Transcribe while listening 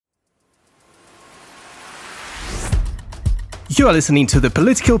You are listening to the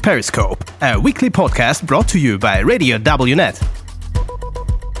Political Periscope, a weekly podcast brought to you by Radio WNet.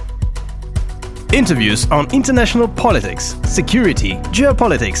 Interviews on international politics, security,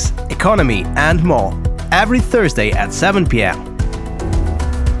 geopolitics, economy, and more. Every Thursday at 7 p.m.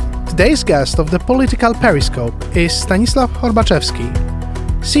 Today's guest of the Political Periscope is Stanislav Horbachevskyi,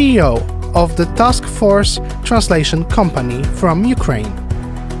 CEO of the Task Force Translation Company from Ukraine.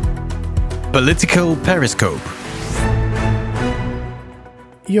 Political Periscope.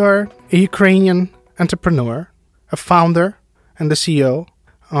 You're a Ukrainian entrepreneur, a founder and the CEO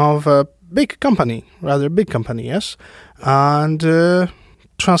of a big company, rather big company, yes? And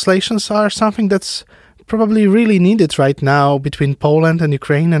translations are something that's probably really needed right now between Poland and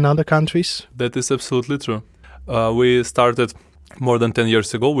Ukraine and other countries. That is absolutely true. We started more than 10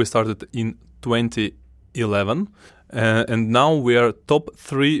 years ago. We started in 2011. And now we are top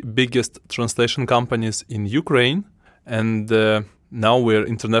 3 biggest translation companies in Ukraine. And now we're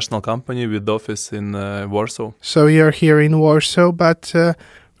international company with office in Warsaw. So you're here in Warsaw, but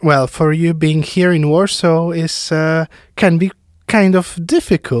for you being here in Warsaw can be kind of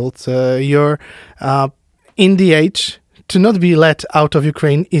difficult. You're in the age to not be let out of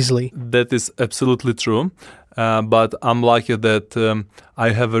Ukraine easily. That is absolutely true. But I'm lucky that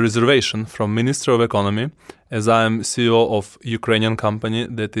I have a reservation from Ministry of Economy, as I am CEO of Ukrainian company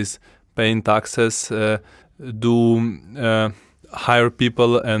that is paying taxes, hire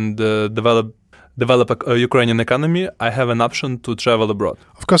people and develop a Ukrainian economy. I have an option to travel abroad.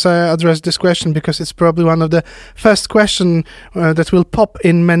 Of course, I address this question because it's probably one of the first questions that will pop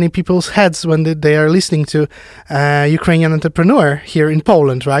in many people's heads when they are listening to a Ukrainian entrepreneur here in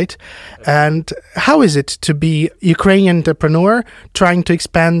Poland, right? And how is it to be Ukrainian entrepreneur trying to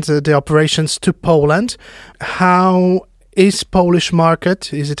expand the operations to Poland? How is Polish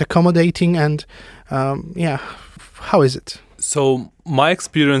market? Is it accommodating? And how is it? So my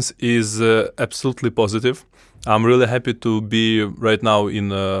experience is absolutely positive. I'm really happy to be right now in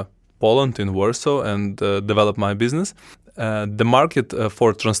Poland, in Warsaw, and develop my business. The market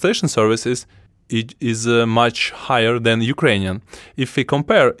for translation services is much higher than Ukrainian. If we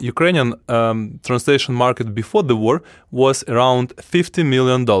compare, Ukrainian translation market before the war was around $50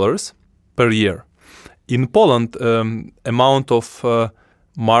 million per year. In Poland, amount of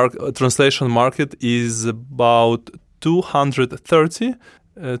translation market is about $230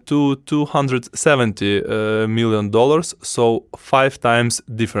 to $270 million, so 5 times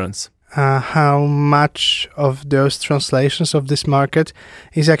difference. How much of those translations of this market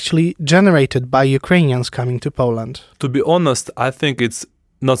is actually generated by Ukrainians coming to Poland? To be honest, I think it's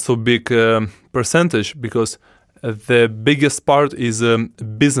not so big percentage, because the biggest part is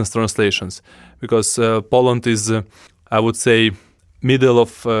business translations, because Poland is, I would say, middle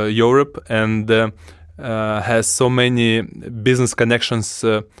of Europe and has so many business connections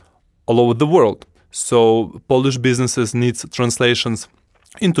all over the world. So Polish businesses need translations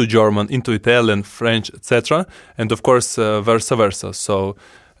into German, into Italian, French, etc. And of course, vice versa. So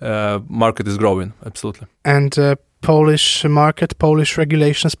market is growing, absolutely. And Polish market, Polish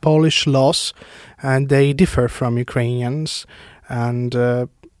regulations, Polish laws, and they differ from Ukrainians. And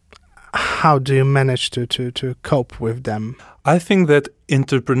how do you manage to cope with them? I think that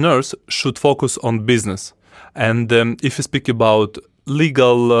entrepreneurs should focus on business. And if you speak about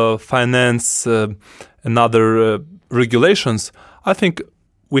legal, finance, and other regulations, I think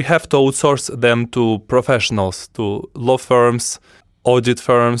we have to outsource them to professionals, to law firms, audit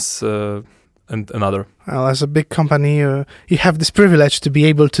firms, and other. Well, as a big company, you have this privilege to be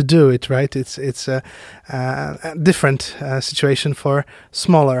able to do it, right? It's a different situation for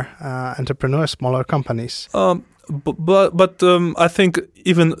smaller entrepreneurs, smaller companies. But I think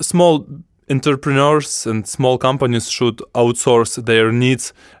even small entrepreneurs and small companies should outsource their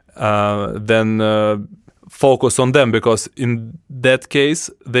needs, then focus on them, because in that case,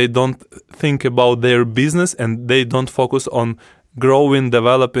 they don't think about their business and they don't focus on growing,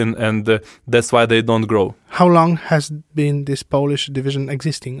 developing, and that's why they don't grow. How long has been this Polish division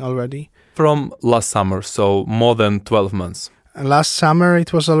existing already? From last summer, so more than 12 months. Last summer,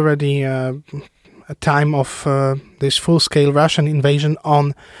 it was already a time of this full-scale Russian invasion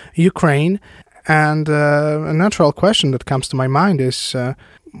on Ukraine. And a natural question that comes to my mind is,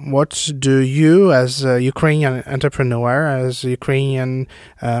 what do you, as a Ukrainian entrepreneur, as a Ukrainian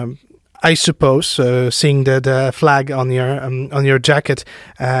I suppose, seeing the flag on your jacket,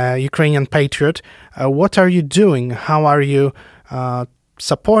 Ukrainian patriot, what are you doing? How are you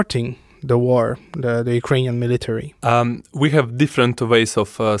supporting the war, the Ukrainian military? We have different ways of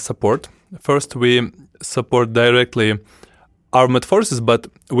support. First, we support directly armed forces, but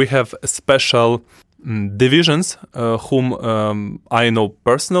we have a special divisions whom I know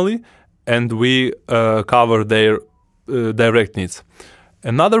personally, and we cover their direct needs.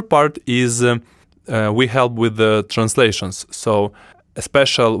 Another part is we help with the translations. So,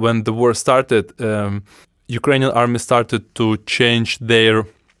 especially when the war started, Ukrainian army started to change their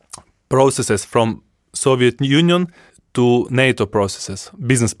processes from Soviet Union to NATO processes,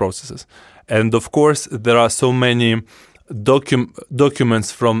 business processes. And of course, there are so many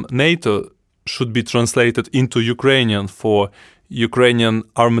documents from NATO should be translated into Ukrainian for Ukrainian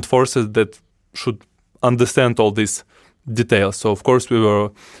armed forces that should understand all these details. So of course we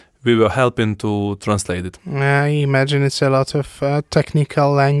were helping to translate it. I imagine it's a lot of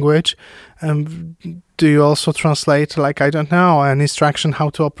technical language. Do you also translate, like, I don't know, an instruction how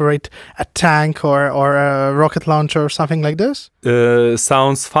to operate a tank or a rocket launcher or something like this?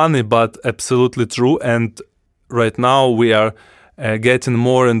 Sounds funny, but absolutely true. And right now we are getting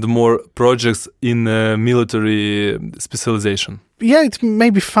more and more projects in military specialization. Yeah, it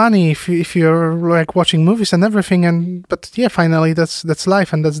may be funny if you're like watching movies and everything, but yeah, finally that's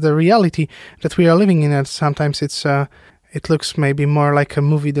life and that's the reality that we are living in. And sometimes it looks maybe more like a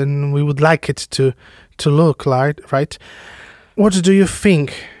movie than we would like it to look like, right? What do you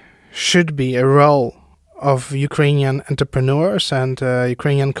think should be a role of Ukrainian entrepreneurs and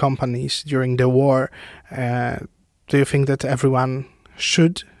Ukrainian companies during the war? Do you think that everyone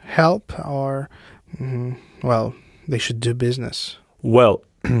should help, or they should do business? Well,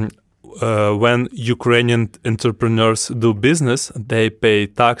 when Ukrainian entrepreneurs do business, they pay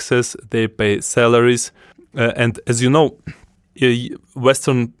taxes, they pay salaries, and as you know,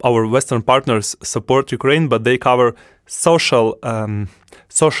 our Western partners support Ukraine, but they cover social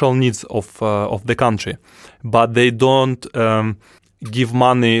needs of the country, but they don't give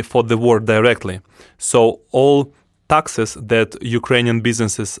money for the war directly. So all taxes that Ukrainian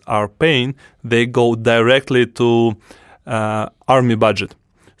businesses are paying, they go directly to army budget.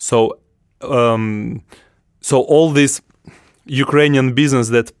 So all this Ukrainian business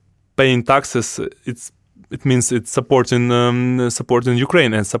that paying taxes, it means it's supporting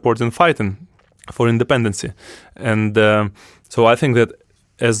Ukraine and supporting fighting for independence. And so I think that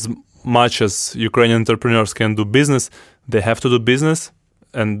as much as Ukrainian entrepreneurs can do business, they have to do business,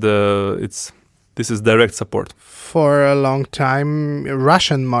 and this is direct support. For a long time,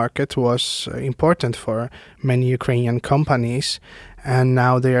 Russian market was important for many Ukrainian companies, and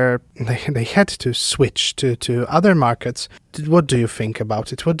now they had to switch to other markets. What do you think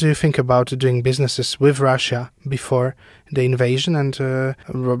about it? What do you think about doing businesses with Russia before the invasion and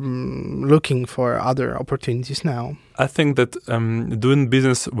looking for other opportunities now? I think that doing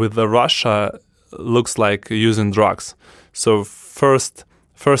business with Russia looks like using drugs. So first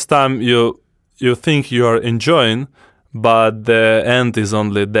time you think you are enjoying, but the end is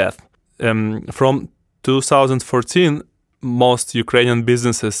only death. From 2014, most Ukrainian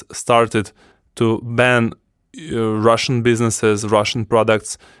businesses started to ban Russian businesses, Russian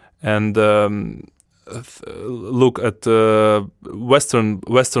products, and look at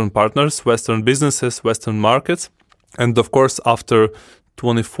Western partners, Western businesses, Western markets. And of course, after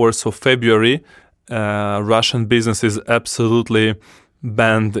 24th of February, Russian business is absolutely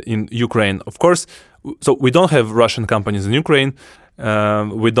banned in Ukraine. Of course, so we don't have Russian companies in Ukraine.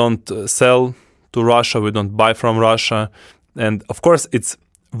 We don't sell to Russia. We don't buy from Russia. And of course, it's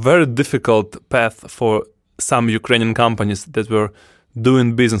very difficult path for some Ukrainian companies that were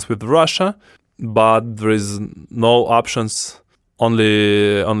doing business with Russia, but there is no options.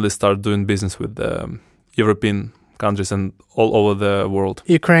 Only start doing business with the European countries and all over the world.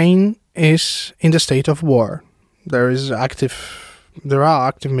 Ukraine is in the state of war. There are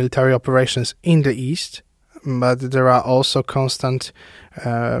active military operations in the east, but there are also constant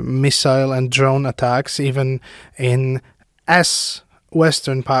missile and drone attacks, even in as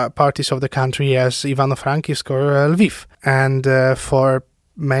western parties of the country as Ivano-Frankivsk or Lviv. And for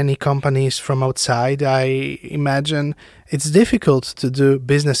many companies from outside, I imagine it's difficult to do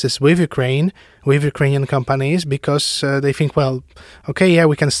businesses with Ukraine, with Ukrainian companies, because they think, well, okay, yeah,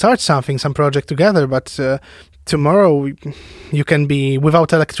 we can start some project together, but tomorrow you can be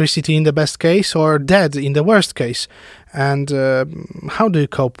without electricity in the best case or dead in the worst case. And how do you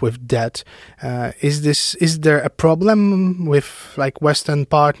cope with that? Is there a problem with like Western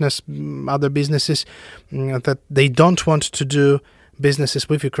partners, other businesses, that they don't want to do businesses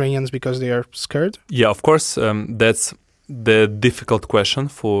with Ukrainians because they are scared? Yeah, of course, that's the difficult question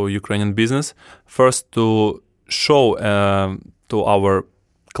for Ukrainian business. First, to show to our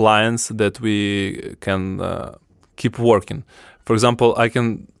clients that we can keep working. For example, I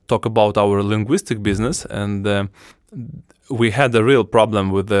can talk about our linguistic business, and we had a real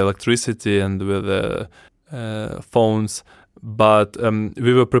problem with the electricity and with the phones, but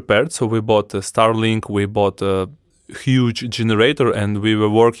we were prepared. So we bought a Starlink, we bought a huge generator, and we were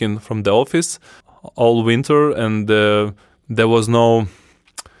working from the office all winter, and there were no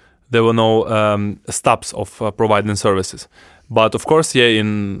stops of providing services. But of course,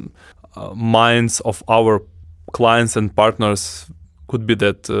 in minds of our clients and partners could be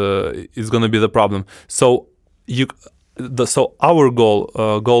that it's going to be the problem. So our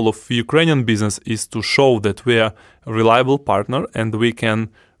goal of Ukrainian business is to show that we are a reliable partner and we can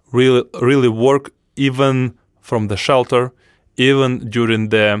really work even from the shelter, even during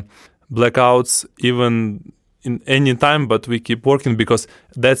the blackouts, even in any time, but we keep working because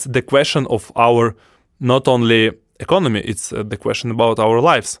that's the question of our not only economy, it's the question about our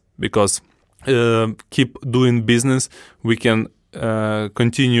lives, because keep doing business, we can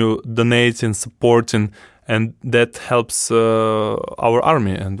continue donating, supporting, and that helps our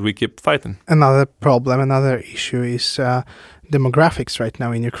army, and we keep fighting. Another issue is demographics right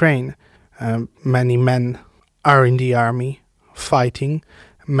now in Ukraine. Many men are in the army fighting,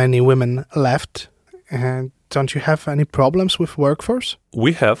 many women left. And don't you have any problems with workforce?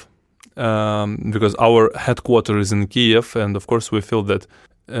 We have, because our headquarters is in Kiev, and of course we feel that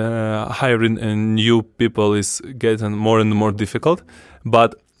hiring new people is getting more and more difficult.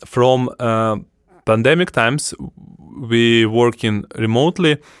 But from pandemic times, we working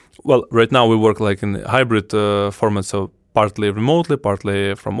remotely. Well, right now we work like in hybrid format, so partly remotely,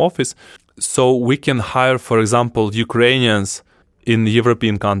 partly from office. So we can hire, for example, Ukrainians in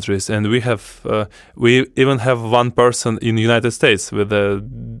European countries, and we even have one person in the United States with a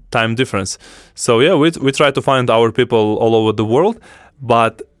time difference. So we try to find our people all over the world.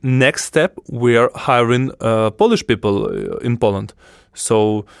 But next step, we are hiring Polish people in Poland.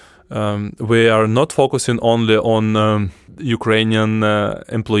 So we are not focusing only on Ukrainian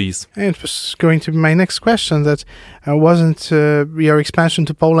employees. It was going to be my next question, that wasn't your expansion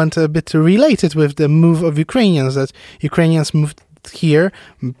to Poland a bit related with the move of Ukrainians, that Ukrainians moved here,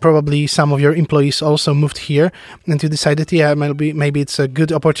 probably some of your employees also moved here, and you decided, maybe it's a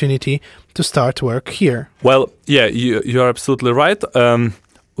good opportunity to start work here. Well, you are absolutely right.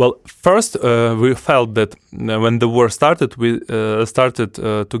 Well, first, we felt that when the war started, we started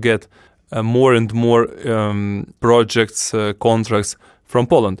to get more and more projects, contracts from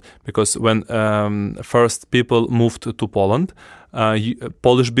Poland. Because when first people moved to Poland,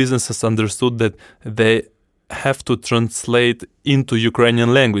 Polish businesses understood that they have to translate into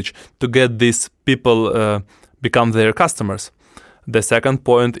Ukrainian language to get these people become their customers. The second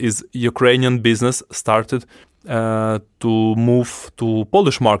point is Ukrainian business started to move to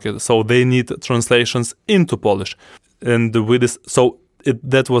Polish market, so they need translations into Polish, and with this,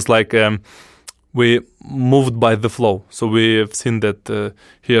 that was like we moved by the flow. So we have seen that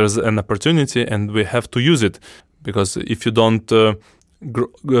here's an opportunity, and we have to use it, because if you don't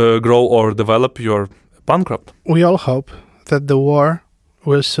grow or develop, you're bankrupt. We all hope that the war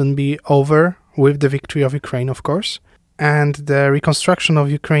will soon be over with the victory of Ukraine, of course, and the reconstruction of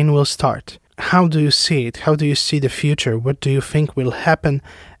Ukraine will start. How do you see it? How do you see the future? What do you think will happen?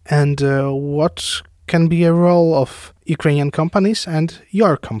 And what can be a role of Ukrainian companies and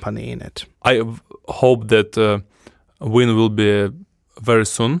your company in it? I hope that win will be very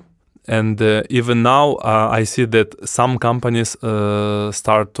soon. And even now, I see that some companies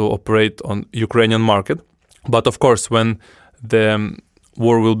start to operate on Ukrainian market. But of course, when the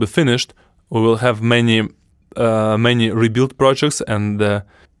war will be finished, we will have many rebuild projects, and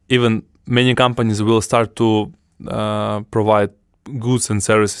even many companies will start to provide goods and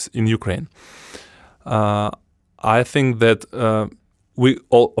services in Ukraine. I think that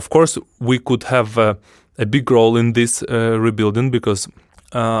we could have a big role in this rebuilding, because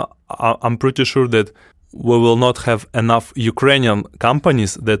I'm pretty sure that we will not have enough Ukrainian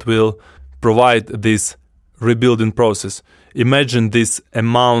companies that will provide this rebuilding process. Imagine this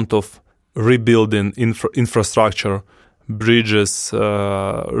amount of rebuilding infrastructure, bridges,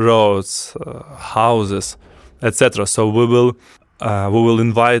 roads, houses, etc. So we will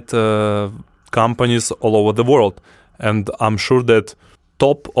invite companies all over the world, and I'm sure that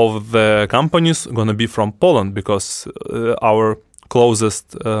top of the companies are gonna be from Poland, because our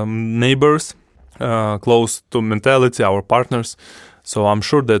closest neighbors, close to mentality, our partners. So I'm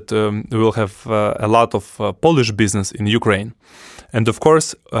sure that we will have a lot of Polish business in Ukraine. And of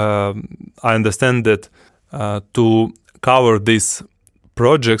course, I understand that to cover these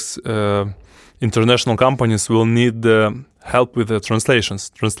projects, international companies will need help with the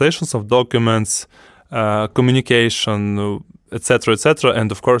translations of documents, communication, etc., etc.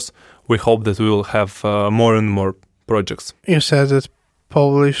 And of course, we hope that we will have more and more projects. You said that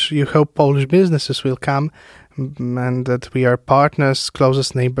you hope Polish businesses will come and that we are partners,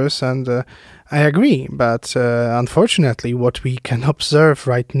 closest neighbors, and I agree. But unfortunately, what we can observe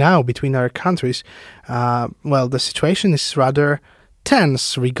right now between our countries, the situation is rather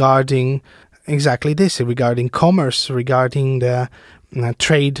tense regarding exactly this, regarding commerce, regarding the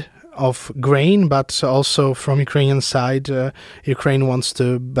trade of grain, but also from Ukrainian side, Ukraine wants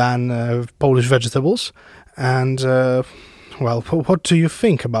to ban Polish vegetables. And what do you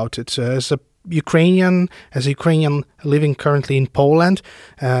think about it? As a Ukrainian living currently in Poland,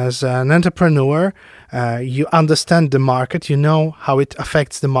 as an entrepreneur, you understand the market, you know how it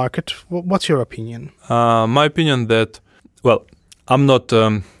affects the market. What's your opinion? My opinion that, I'm not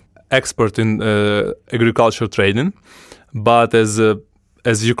expert in agriculture trading, but as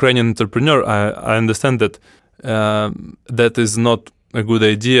Ukrainian entrepreneur, I understand that that is not a good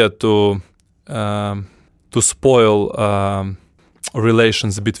idea to spoil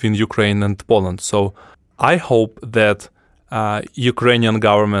relations between Ukraine and Poland. So I hope that Ukrainian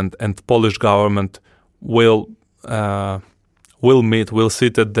government and Polish government will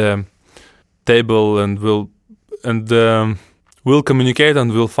sit at the table and will communicate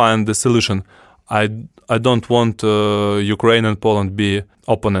and will find the solution. I don't want Ukraine and Poland be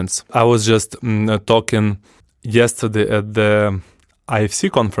opponents. I was just talking yesterday at the IFC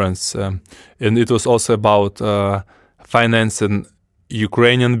conference, and it was also about financing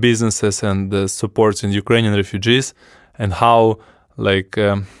Ukrainian businesses and supporting Ukrainian refugees, and how make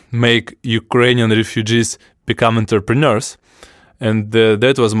Ukrainian refugees become entrepreneurs. And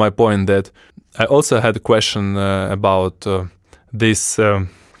that was my point, that I also had a question about this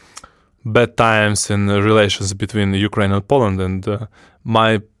bad times in relations between Ukraine and Poland, and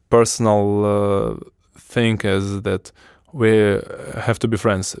my personal thing is that we have to be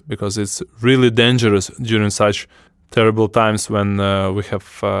friends, because it's really dangerous during such terrible times when we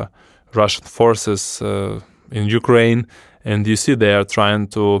have Russian forces in Ukraine, and you see they are trying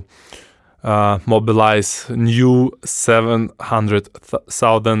to mobilize new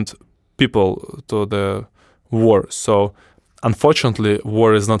 700,000 people to the war. So unfortunately,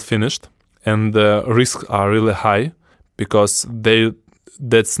 war is not finished, and the risks are really high, because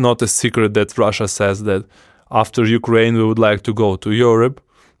that's not a secret that Russia says that after Ukraine we would like to go to Europe.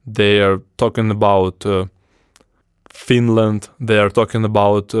 They are talking about Finland, they are talking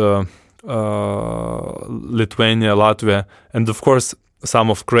about Lithuania, Latvia, and of course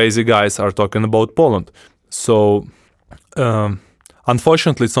some of crazy guys are talking about Poland. So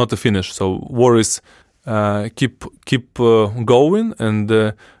unfortunately it's not a finish. So war is keep going,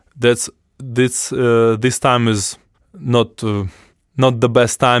 and this time is not the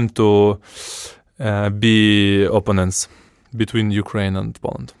best time to be opponents between Ukraine and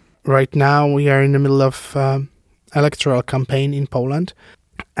Poland. Right now we are in the middle of electoral campaign in Poland,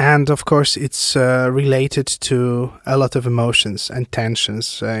 and of course it's related to a lot of emotions and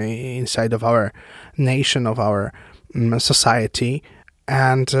tensions inside of our nation, of our society,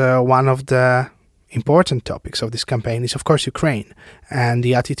 and one of the important topics of this campaign is of course Ukraine and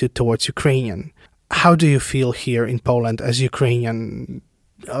the attitude towards Ukrainian. How do you feel here in Poland as Ukrainian,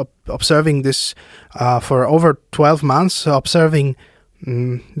 observing this for over 12 months, observing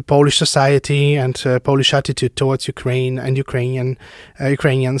Polish society and Polish attitude towards Ukraine and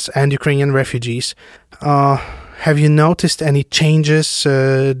Ukrainians and Ukrainian refugees? Have you noticed any changes?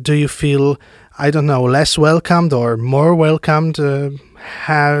 Do you feel, less welcomed or more welcomed?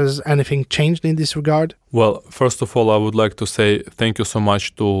 Has anything changed in this regard? Well, first of all, I would like to say thank you so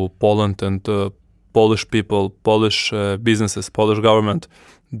much to Poland and Polish people, Polish businesses, Polish government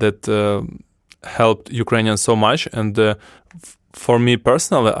that helped Ukrainians so much. And for me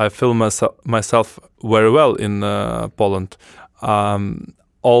personally, I feel myself very well in Poland.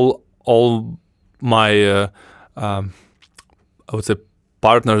 All my I would say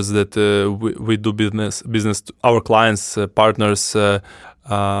partners that we do business, our clients, partners,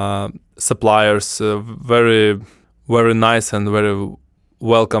 suppliers, very very nice and very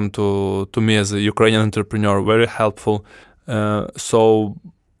welcome to me as a Ukrainian entrepreneur, very helpful. So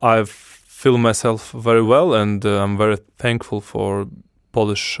I feel myself very well, and I'm very thankful for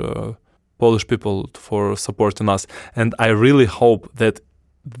Polish people for supporting us. And I really hope that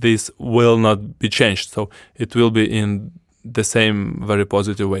this will not be changed. So it will be in the same very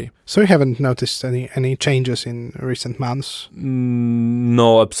positive way. So you haven't noticed any changes in recent months?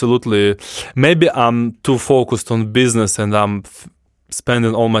 No, absolutely. Maybe I'm too focused on business, and I'm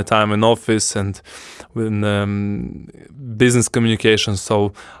spending all my time in office and with business communication,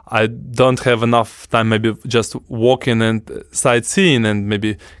 so I don't have enough time maybe just walking and sightseeing and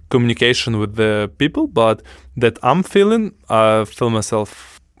maybe communication with the people, but that I feel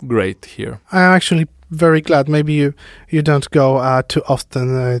myself great here. I'm actually very glad. Maybe you don't go too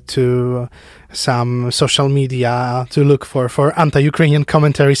often to some social media to look for anti-Ukrainian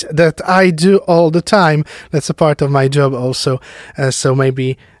commentaries that I do all the time. That's a part of my job also. So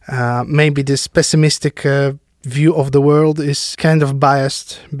maybe this pessimistic view of the world is kind of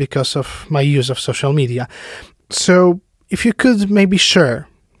biased because of my use of social media. So if you could maybe share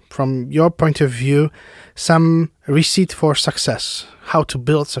from your point of view some receipt for success, how to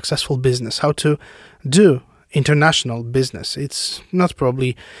build successful business, how to do international business. It's not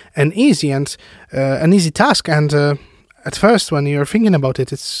probably an easy task, and at first when you're thinking about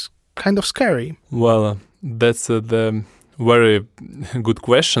it, it's kind of scary. Well, that's the very good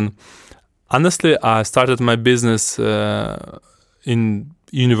question. Honestly, I started my business in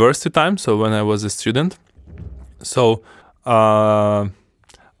university time, so when I was a student. So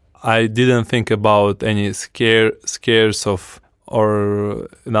I didn't think about any scares of or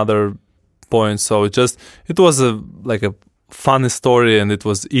another point. So it was like a funny story, and it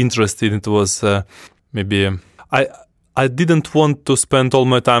was interesting. It was I didn't want to spend all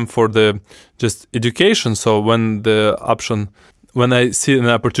my time for the just education. So when I see an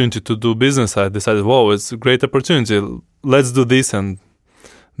opportunity to do business, I decided, wow, it's a great opportunity. Let's do this, and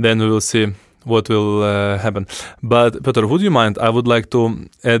then we will see what will happen. But Peter, would you mind? I would like to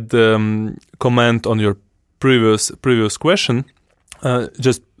add comment on your previous question.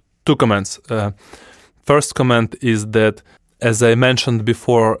 Just two comments. First comment is that, as I mentioned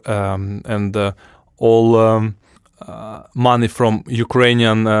before, and all money from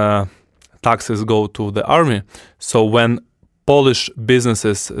Ukrainian taxes go to the army. So when Polish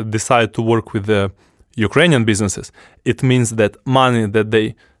businesses decide to work with the Ukrainian businesses, it means that money that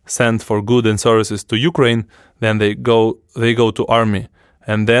they send for goods and services to Ukraine, then they go to army,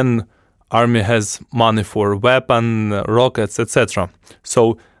 and then army has money for weapon, rockets, etc.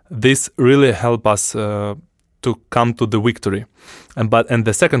 So this really help us to come to the victory. And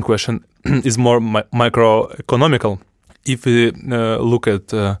the second question is more microeconomical. If we look at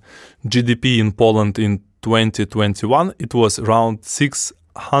GDP in Poland in 2021, it was around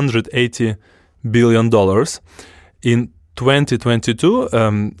 $680 billion. In 2022,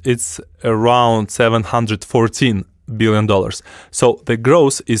 it's around $714 billion. So the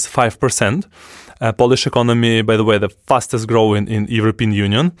growth is 5%. Polish economy, by the way, the fastest growing in European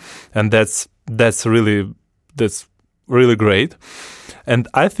Union, and that's really great. And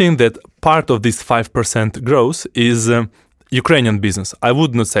I think that part of this 5% growth is Ukrainian business. I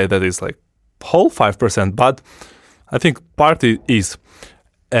would not say that it's like whole 5%, but I think part is.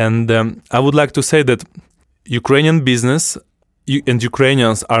 And I would like to say that Ukrainian business and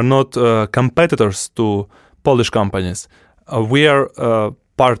Ukrainians are not competitors to Polish companies. We are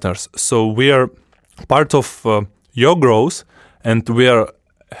partners. So we are part of your growth, and we are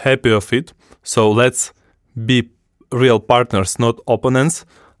happy of it. So let's be real partners, not opponents.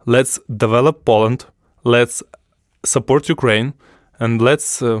 Let's develop Poland. Let's support Ukraine, and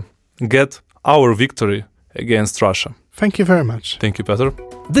let's get our victory against Russia. Thank you very much. Thank you, Peter.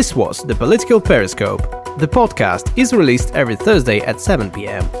 This was the Political Periscope. The podcast is released every Thursday at 7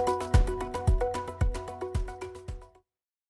 p.m.